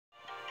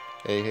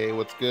Hey,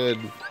 what's good?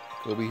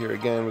 Kobe here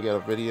again. We got a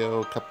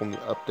video, a couple new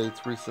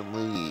updates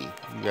recently.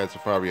 You guys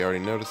have probably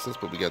already noticed this,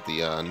 but we got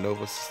the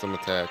Nova system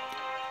attack,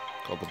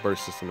 called the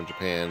Burst system in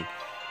Japan.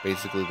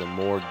 Basically, the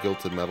more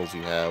gilded metals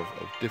you have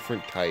of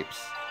different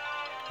types,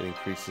 it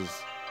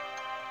increases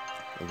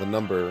the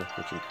number,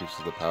 which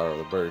increases the power of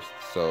the burst.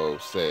 So,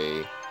 say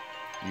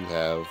you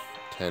have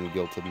 10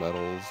 gilded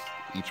metals,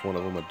 each one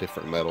of them a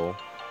different metal,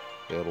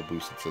 it'll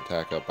boost its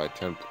attack up by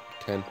 10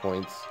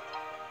 points,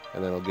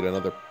 and then it'll get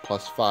another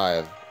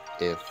 +5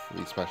 if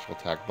the special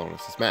attack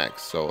bonus is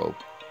max. So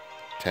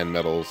 10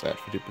 metals at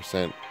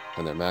 50%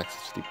 and their max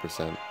is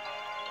 50%,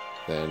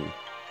 then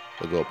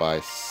they'll go by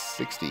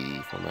 60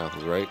 if my math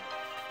is right.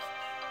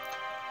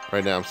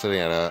 Right now I'm sitting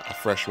at a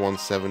fresh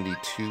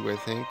 172, I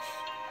think.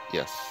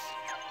 Yes.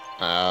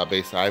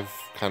 Basically, I've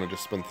kind of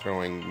just been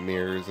throwing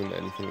mirrors into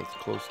anything that's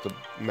close to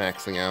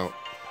maxing out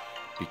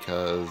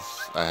because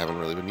I haven't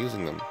really been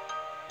using them.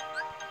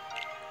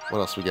 What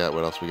else we got?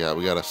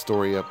 We got a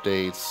story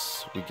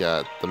updates. We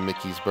got the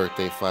Mickey's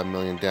birthday 5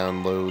 million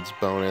downloads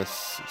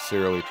bonus.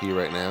 0 AP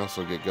right now,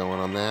 so get going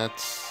on that.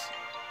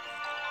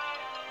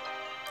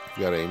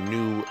 We got a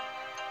new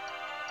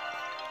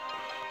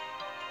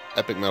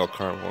Epic Metal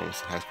Carnival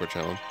high score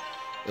challenge.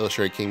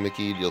 Illustrated King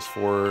Mickey deals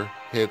 4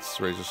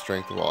 hits, raises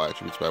strength of all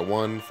attributes by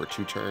 1 for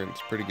 2 turns.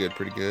 Pretty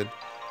good.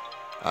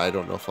 I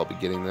don't know if I'll be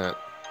getting that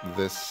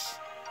this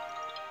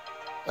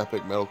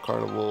Epic Metal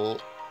Carnival.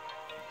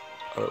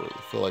 I don't really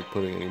feel like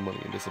putting any money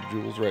into some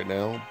jewels right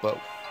now, but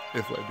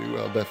if I do,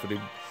 I'll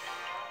definitely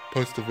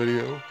post a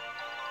video.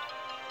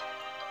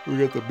 We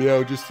got the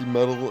Meowjesty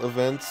Medal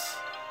events.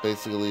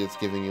 Basically, it's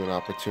giving you an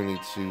opportunity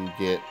to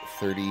get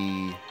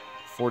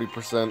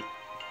 40%.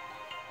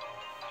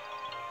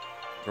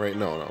 Right,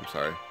 no, I'm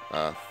sorry.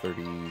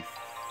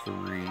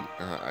 33,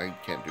 I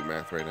can't do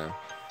math right now.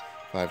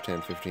 5,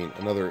 10, 15,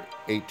 another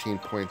 18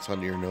 points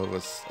on your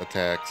Novus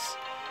attacks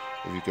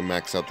if you can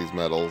max out these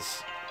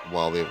medals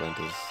while the event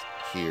is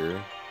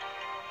here.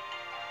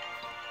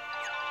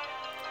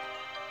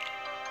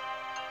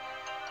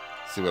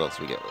 Let's see what else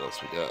we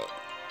got.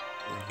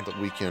 The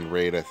weekend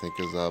raid, I think,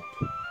 is up.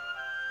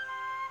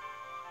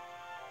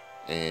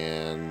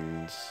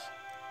 And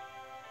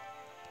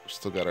we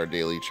still got our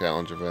daily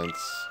challenge events.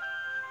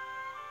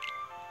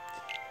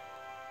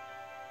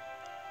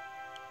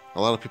 A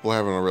lot of people are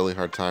having a really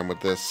hard time with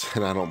this,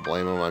 and I don't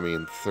blame them. I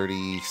mean,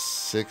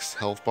 36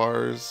 health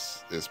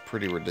bars is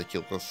pretty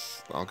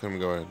ridiculous. I'll go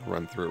ahead and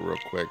run through it real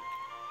quick.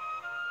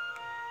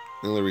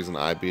 The only reason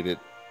I beat it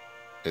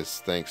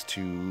is thanks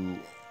to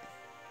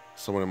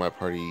someone in my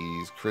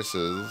party's,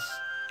 Chris's,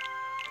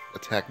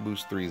 attack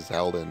boost 3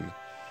 Zaldin,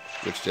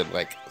 which did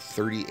like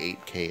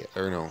 28k,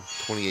 or no,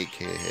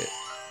 28k a hit,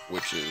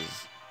 which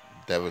is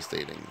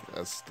devastating.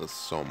 That's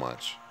so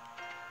much.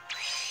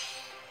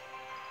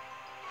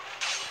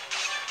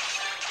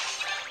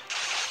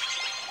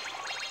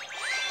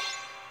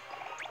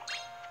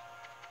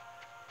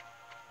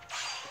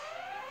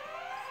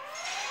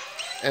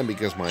 And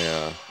because my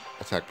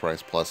attack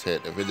price plus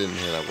hit, if it didn't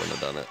hit, I wouldn't have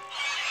done it.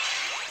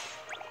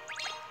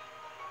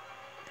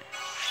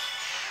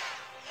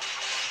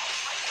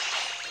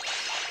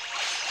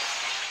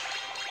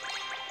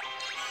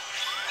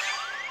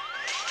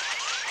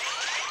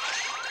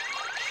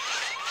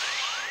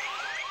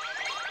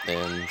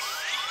 And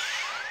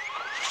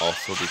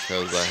also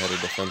because I had a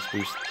defense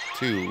boost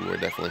too, I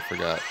definitely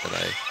forgot that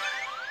I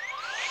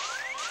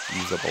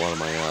used up a lot of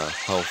my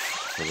health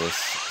for this,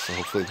 so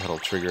hopefully that'll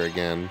trigger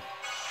again.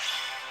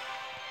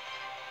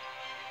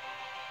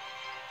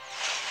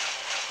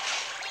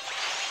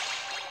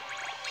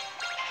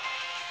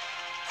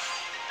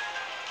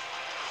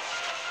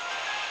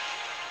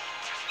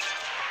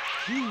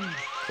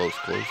 Close.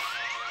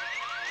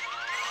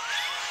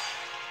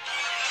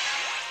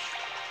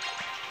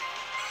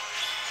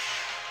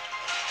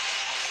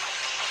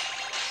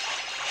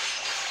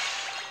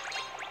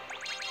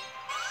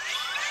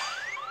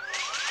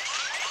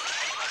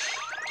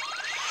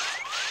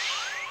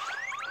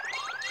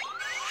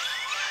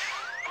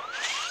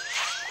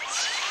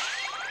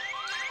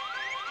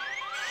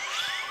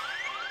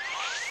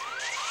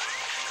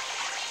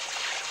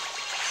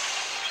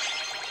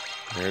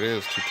 There it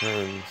is, 2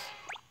 turns.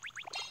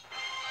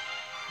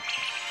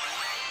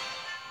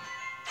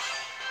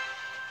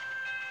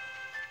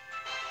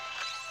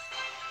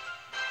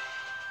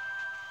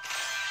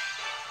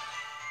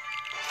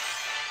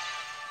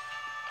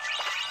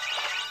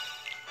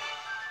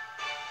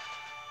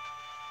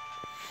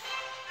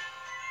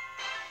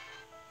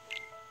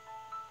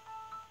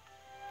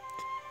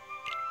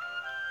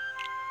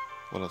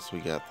 What else we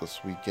got this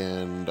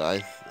weekend?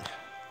 I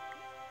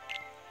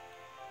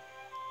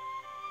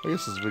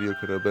guess this video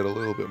could have been a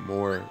little bit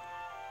more.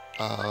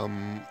 I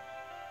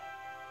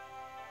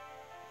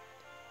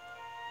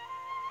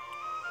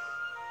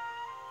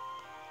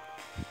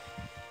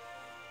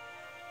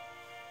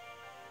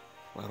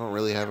don't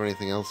really have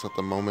anything else at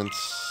the moment.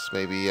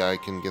 Maybe I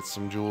can get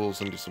some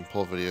jewels and do some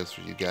pull videos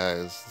for you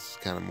guys. This is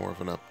kind of more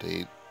of an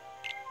update,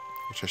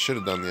 which I should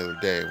have done the other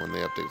day when the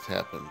updates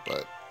happened,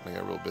 but I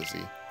got real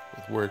busy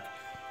with work.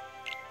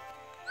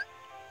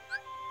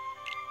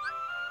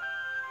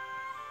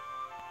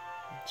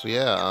 So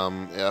yeah,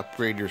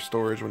 upgrade your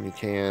storage when you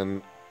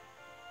can.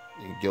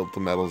 You gilt the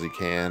metals you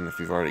can. If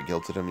you've already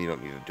gilted them, you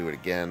don't need to do it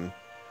again.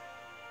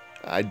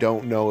 I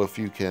don't know if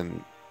you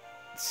can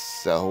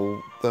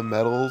sell the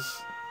metals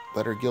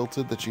that are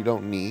gilted that you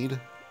don't need.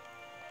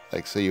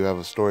 Like, say you have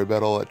a story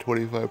metal at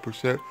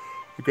 25%.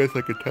 I guess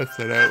I could test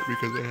that out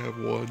because I have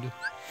one.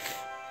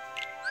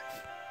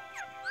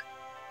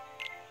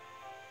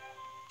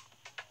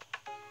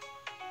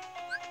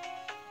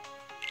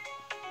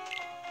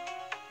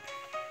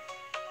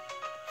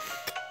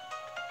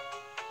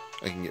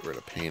 I can get rid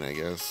of paint, I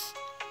guess.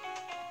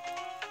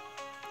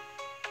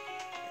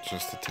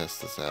 Just to test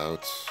this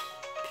out.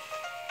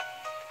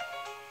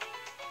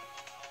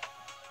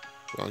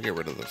 Well, I'll get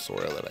rid of the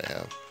Sora that I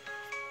have.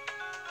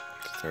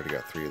 I already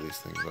got 3 of these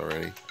things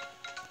already.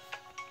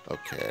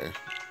 Okay.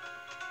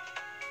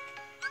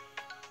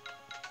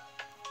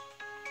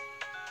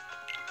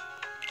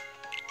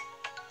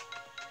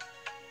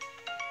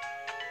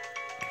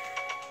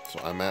 So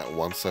I'm at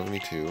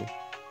 172.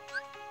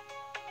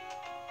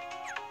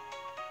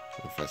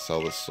 If I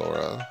sell this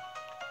Sora,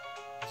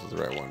 this is the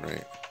right one,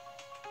 right?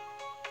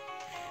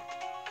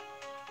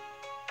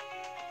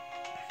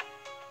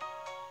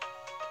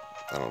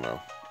 I don't know.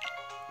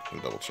 I'm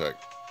gonna double check.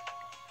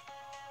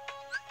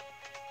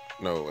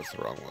 No, it's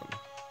the wrong one.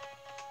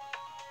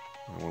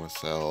 I want to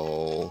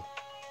sell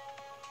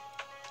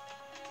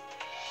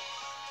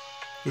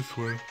this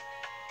one.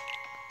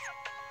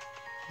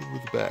 Over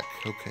the back.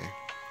 Okay.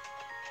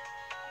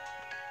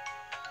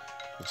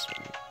 This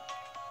one.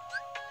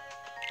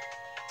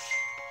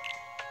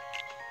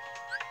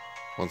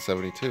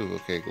 172.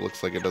 Okay,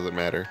 looks like it doesn't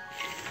matter.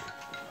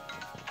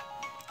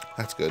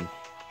 That's good.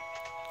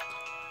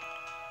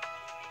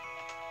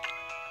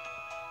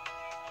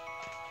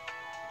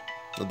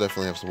 I'll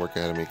definitely have some work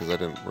ahead of me because I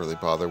didn't really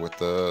bother with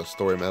the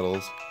story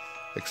medals,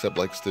 except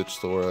like Stitch,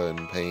 Sora,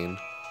 and Pain.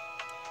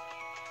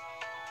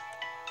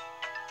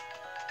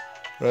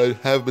 I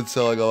have been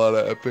selling a lot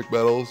of epic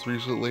medals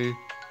recently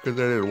because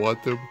I didn't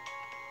want them.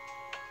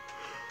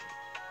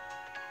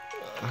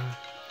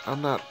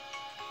 I'm not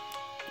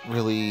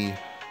really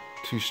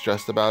too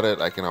stressed about it.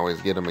 I can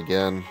always get them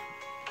again.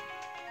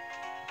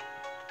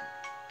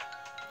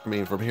 I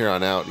mean, from here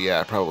on out,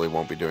 yeah, I probably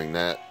won't be doing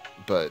that,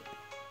 but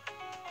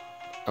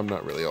I'm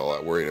not really all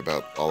that worried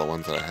about all the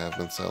ones that I have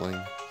been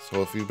selling.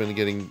 So if you've been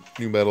getting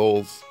new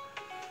metals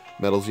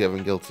you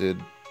haven't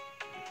gilted,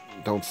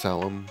 don't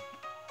sell them.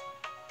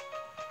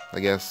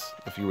 I guess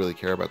if you really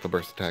care about the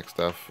burst attack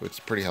stuff, it's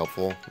pretty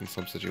helpful in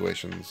some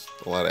situations.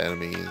 A lot of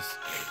enemies,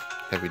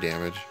 heavy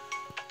damage.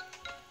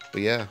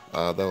 But yeah,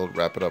 that'll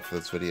wrap it up for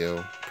this video.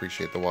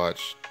 Appreciate the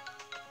watch.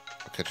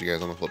 I'll catch you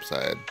guys on the flip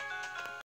side.